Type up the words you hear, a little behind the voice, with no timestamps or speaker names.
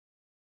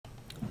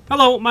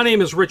Hello, my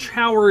name is Rich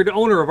Howard,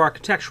 owner of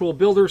Architectural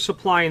Builders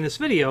Supply. In this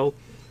video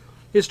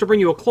is to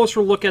bring you a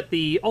closer look at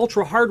the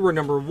Ultra Hardware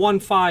number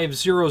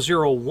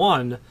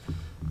 15001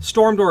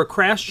 storm door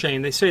crash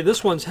chain. They say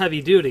this one's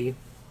heavy duty.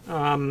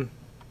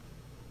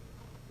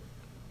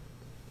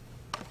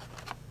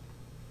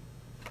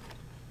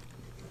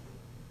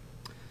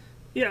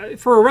 Yeah,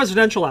 for a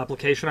residential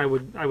application,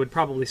 I would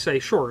probably say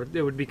sure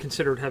it would be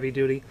considered heavy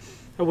duty.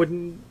 I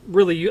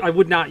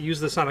would not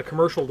use this on a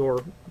commercial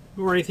door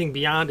or anything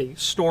beyond a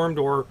storm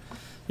door,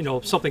 you know,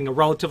 something a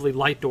relatively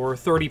light door,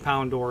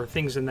 30-pound door,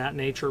 things in that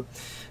nature.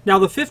 Now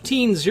the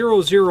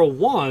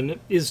 15001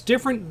 is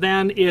different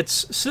than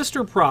its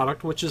sister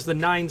product, which is the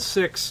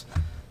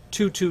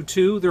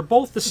 96222. They're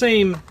both the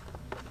same.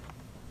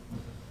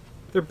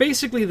 They're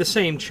basically the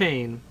same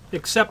chain,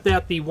 except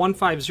that the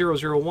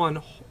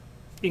 15001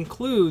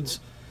 includes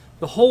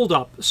the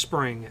hold-up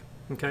spring.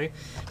 Okay,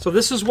 so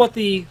this is what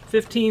the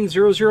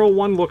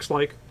 15001 looks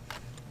like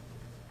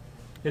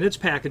in its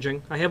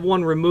packaging. I have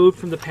one removed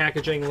from the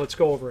packaging. Let's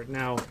go over it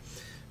now.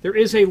 There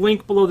is a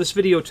link below this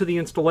video to the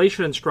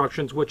installation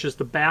instructions, which is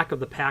the back of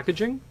the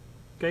packaging.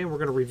 Okay, and we're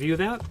going to review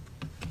that.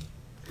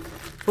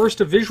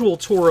 First, a visual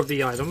tour of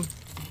the item.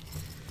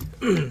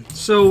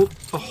 So,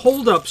 a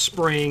hold-up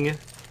spring,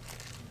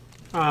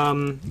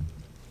 in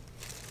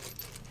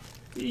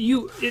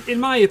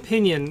my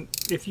opinion,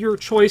 if your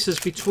choice is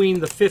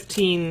between the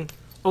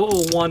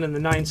 15001 and the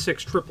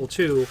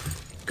 96222,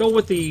 go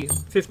with the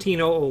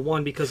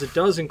 15001 because it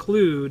does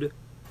include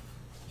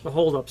the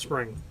hold-up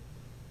spring.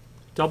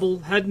 Double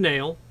head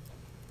nail.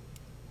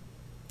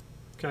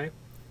 Okay.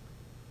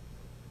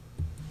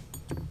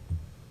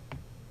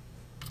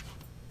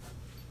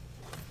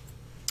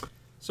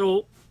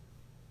 So,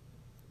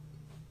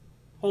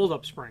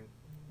 hold-up spring.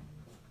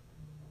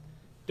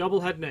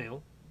 Double head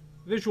nail.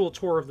 Visual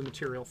tour of the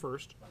material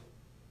first.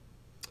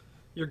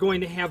 You're going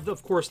to have,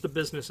 of course, the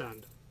business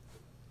end.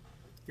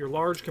 Your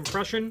large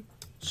compression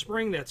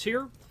spring that's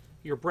here,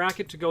 your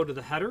bracket to go to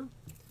the header,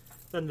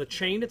 then the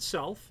chain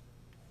itself.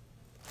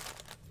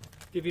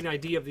 Give you an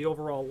idea of the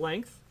overall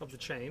length of the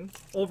chain,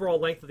 overall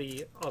length of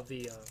the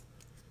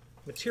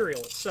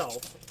material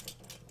itself.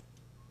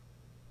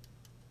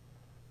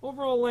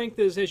 Overall length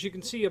is, as you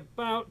can see,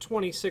 about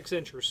 26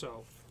 inches or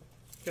so.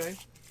 Okay.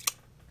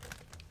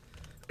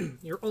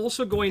 You're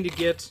also going to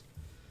get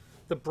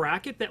the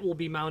bracket that will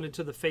be mounted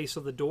to the face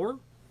of the door.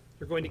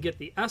 You're going to get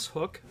the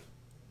S-hook.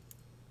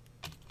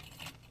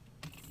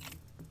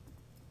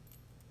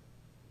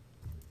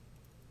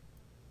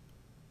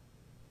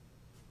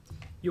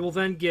 You will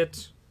then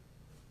get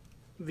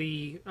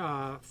the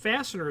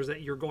fasteners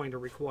that you're going to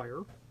require.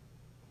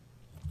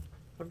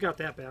 I've got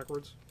that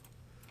backwards.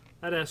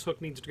 That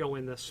S-hook needs to go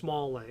in the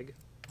small leg.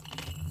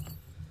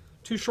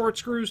 2 short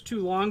screws, 2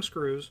 long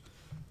screws.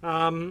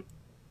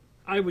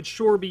 I would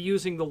sure be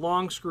using the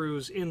long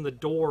screws in the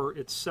door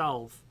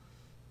itself.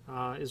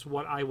 Is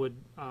what I would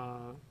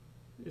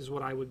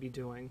be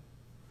doing.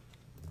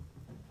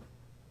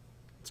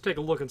 Let's take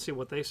a look and see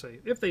what they say,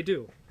 if they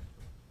do.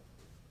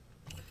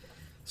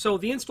 So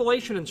the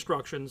installation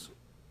instructions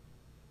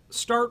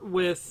start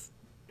with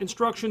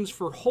instructions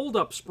for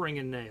hold-up spring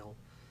and nail.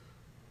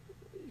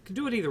 You can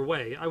do it either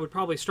way. I would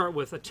probably start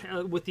with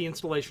the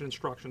installation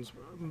instructions,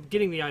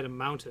 getting the item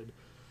mounted.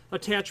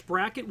 Attach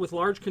bracket with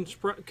large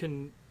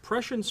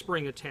compression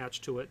spring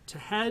attached to it to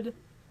head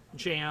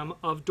jamb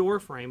of door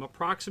frame,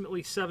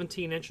 approximately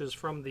 17 inches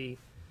from the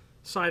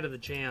side of the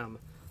jamb.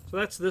 So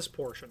that's this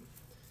portion.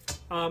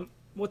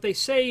 What they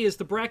say is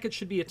the bracket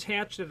should be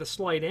attached at a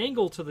slight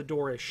angle to the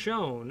door as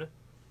shown.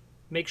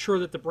 Make sure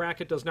that the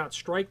bracket does not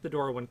strike the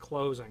door when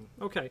closing.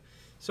 Okay,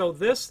 so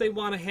this they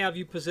want to have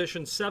you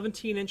position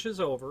 17 inches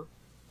over,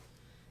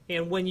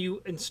 and when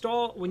you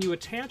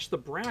attach the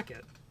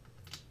bracket,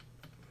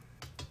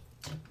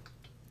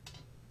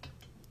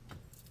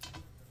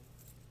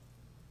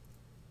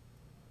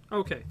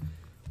 okay,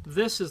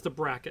 this is the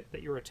bracket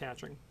that you're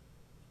attaching.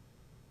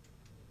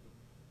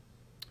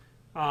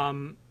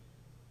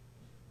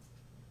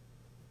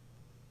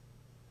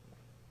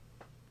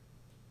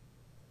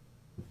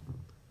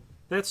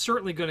 That's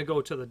certainly going to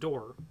go to the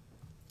door.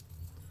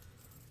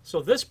 So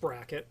this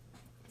bracket,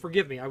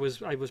 forgive me, I was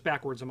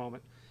backwards a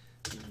moment.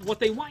 What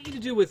they want you to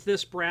do with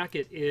this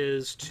bracket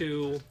is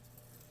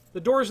the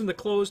door's in the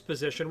closed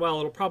position. Well,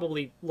 it'll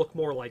probably look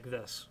more like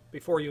this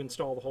before you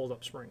install the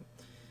hold-up spring.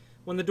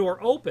 When the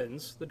door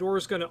opens, the door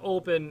is going to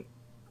open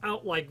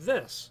out like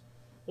this.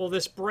 Well,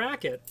 this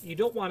bracket, you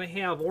don't want to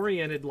have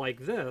oriented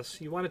like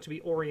this. You want it to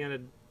be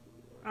oriented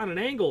on an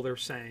angle, they're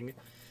saying.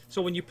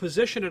 So when you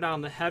position it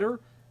on the header,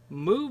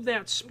 move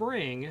that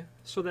spring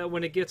so that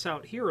when it gets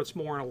out here, it's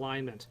more in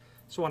alignment.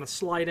 So on a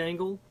slight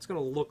angle, it's going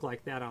to look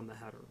like that on the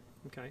header.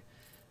 Okay?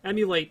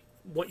 Emulate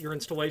what your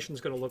installation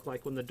is going to look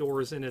like when the door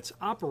is in its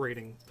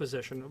operating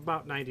position,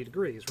 about 90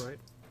 degrees, right?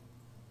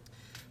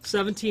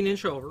 17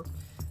 inch over.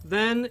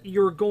 Then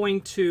you're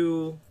going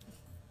to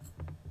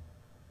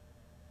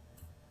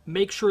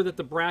make sure that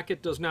the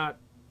bracket does not,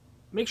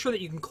 make sure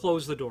that you can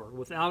close the door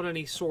without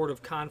any sort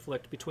of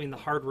conflict between the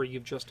hardware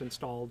you've just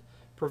installed,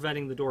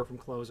 preventing the door from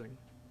closing.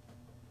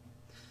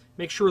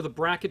 Make sure the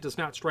bracket does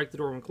not strike the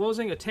door when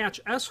closing. Attach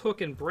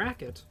S-hook and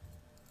bracket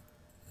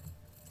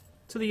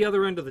to the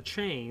other end of the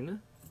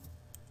chain.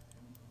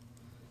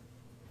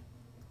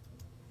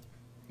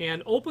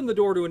 And open the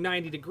door to a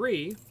 90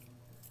 degree.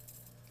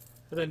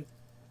 And then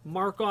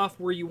mark off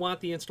where you want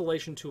the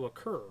installation to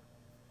occur.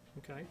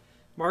 Okay?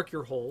 Mark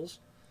your holes.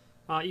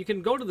 You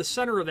can go to the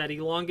center of that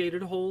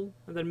elongated hole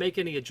and then make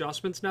any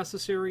adjustments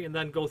necessary and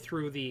then go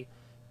through the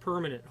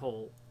permanent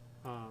hole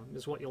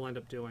is what you'll end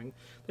up doing.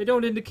 They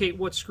don't indicate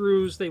what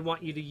screws they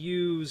want you to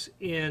use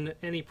in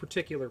any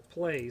particular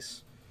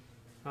place.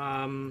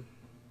 I'm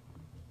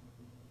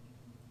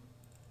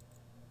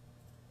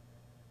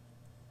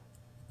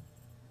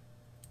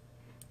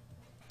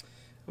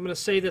going to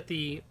say that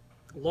the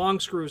long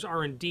screws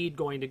are indeed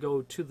going to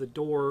go to the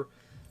door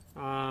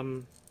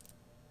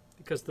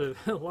because the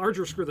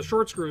larger screw, the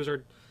short screws,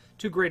 are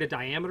too great a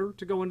diameter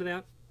to go into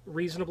that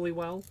reasonably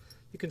well.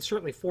 You can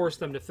certainly force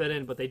them to fit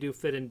in, but they do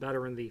fit in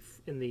better in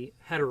the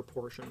header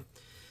portion.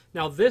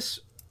 Now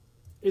this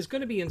is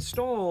going to be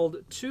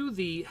installed to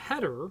the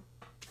header.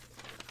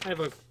 I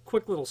have a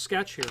quick little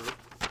sketch here.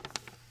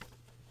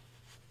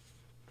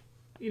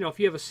 You know, if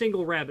you have a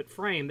single rabbet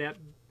frame,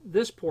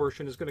 this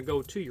portion is going to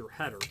go to your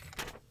header,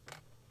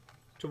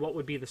 to what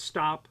would be the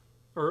stop,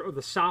 or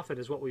the soffit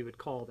is what we would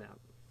call that.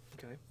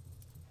 Okay.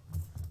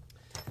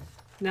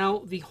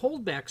 Now the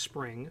holdback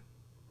spring,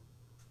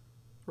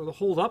 or the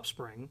hold-up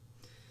spring,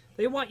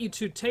 they want you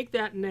to take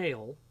that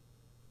nail,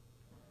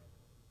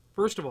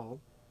 first of all,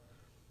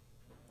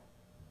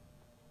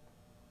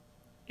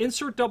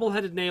 insert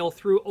double-headed nail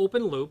through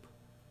open loop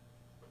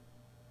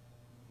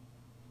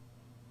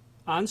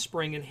on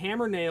spring and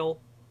hammer nail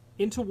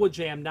into wood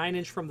jamb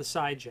 9" from the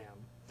side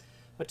jamb.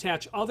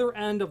 Attach other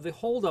end of the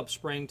hold-up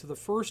spring to the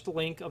first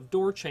link of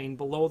door chain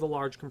below the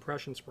large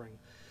compression spring.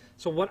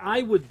 So what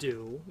I would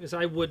do is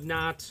I would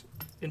not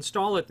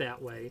install it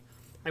that way.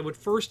 I would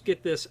first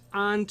get this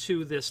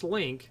onto this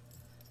link,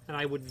 and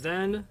I would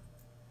then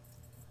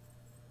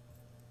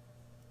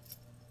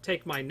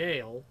take my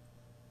nail,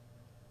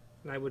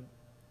 and I would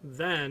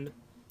then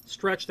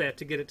stretch that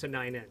to get it to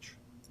 9".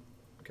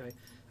 Okay,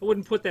 I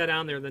wouldn't put that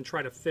on there and then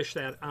try to fish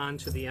that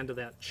onto the end of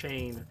that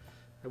chain.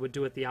 I would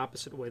do it the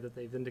opposite way that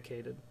they've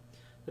indicated.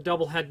 The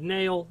double head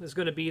nail is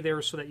going to be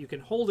there so that you can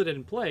hold it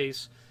in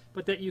place,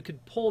 but that you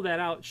could pull that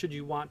out should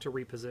you want to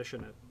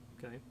reposition it.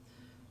 Okay,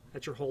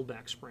 that's your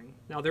holdback spring.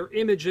 Now there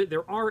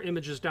are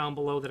images down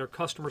below that are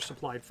customer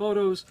supplied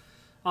photos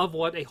of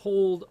what a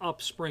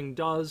hold-up spring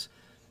does.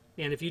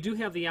 And if you do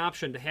have the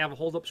option to have a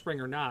hold-up spring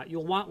or not,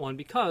 you'll want one,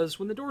 because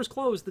when the door is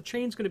closed, the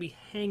chain's going to be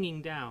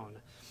hanging down.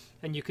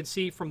 And you can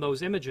see from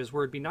those images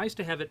where it'd be nice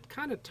to have it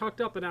kind of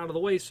tucked up and out of the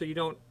way so you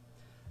don't,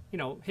 you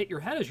know, hit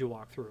your head as you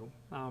walk through.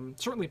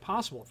 Certainly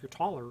possible. If you're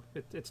taller,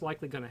 it's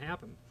likely going to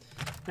happen.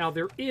 Now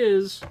there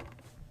is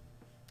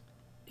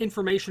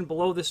information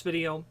below this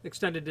video,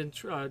 extended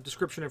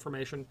description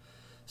information.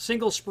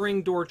 Single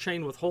spring door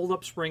chain with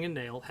hold-up spring and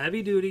nail,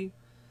 heavy duty.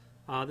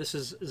 This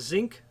is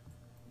zinc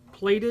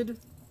plated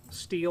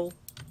steel.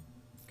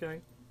 Okay,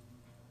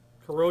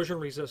 corrosion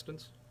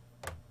resistance,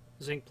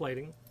 zinc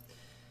plating.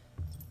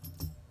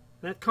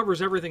 That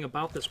covers everything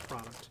about this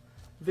product.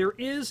 There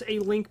is a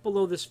link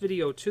below this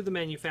video to the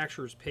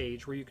manufacturer's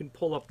page where you can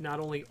pull up not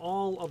only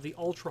all of the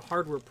Ultra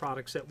hardware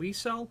products that we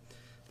sell,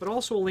 but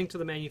also a link to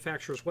the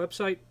manufacturer's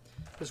website,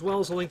 as well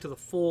as a link to the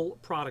full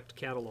product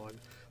catalog.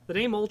 The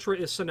name Ultra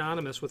is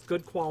synonymous with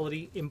good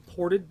quality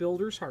imported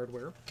builder's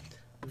hardware.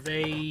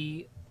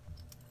 They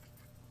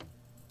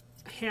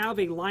have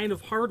a line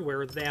of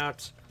hardware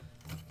that,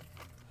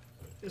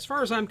 as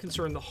far as I'm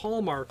concerned, the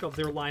hallmark of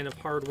their line of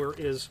hardware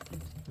is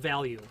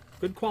value.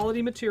 Good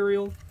quality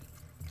material,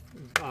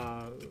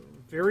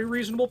 very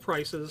reasonable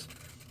prices.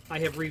 I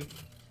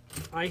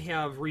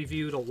have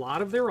reviewed a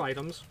lot of their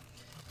items.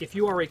 If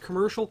you are a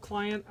commercial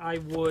client, I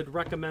would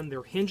recommend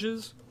their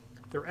hinges,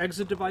 their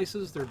exit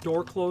devices, their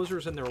door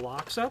closers, and their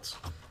lock sets.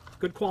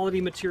 Good quality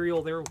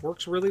material there,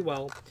 works really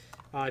well.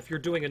 If you're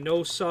doing a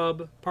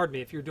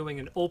if you're doing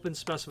an open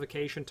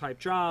specification type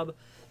job,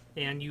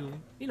 and you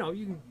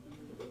can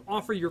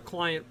offer your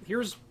client,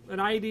 here's an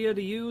idea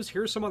to use,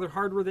 here's some other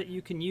hardware that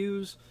you can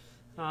use,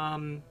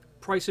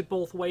 price it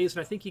both ways,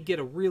 and I think you get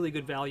a really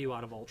good value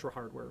out of Ultra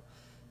hardware.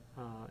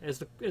 As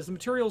the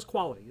material is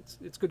quality,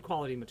 it's good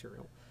quality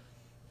material.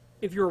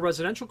 If you're a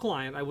residential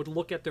client, I would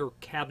look at their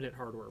cabinet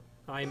hardware.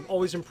 I'm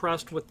always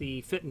impressed with the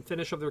fit and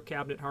finish of their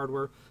cabinet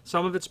hardware.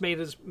 Some of it's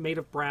made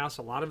of brass,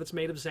 a lot of it's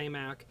made of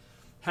Zamac.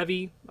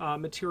 Heavy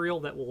material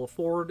that will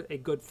afford a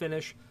good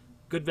finish,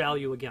 good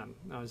value again,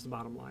 is the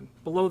bottom line.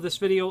 Below this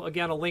video,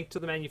 again, a link to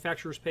the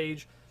manufacturer's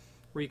page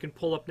where you can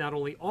pull up not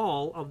only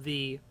all of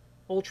the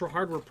Ultra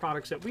hardware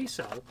products that we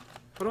sell,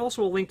 but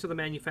also a link to the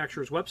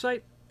manufacturer's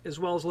website, as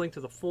well as a link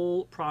to the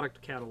full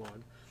product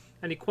catalog.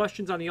 Any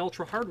questions on the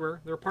Ultra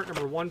hardware, their part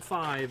number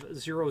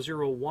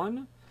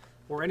 15001,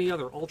 or any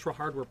other Ultra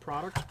hardware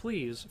products,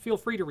 please feel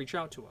free to reach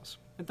out to us.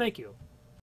 And thank you.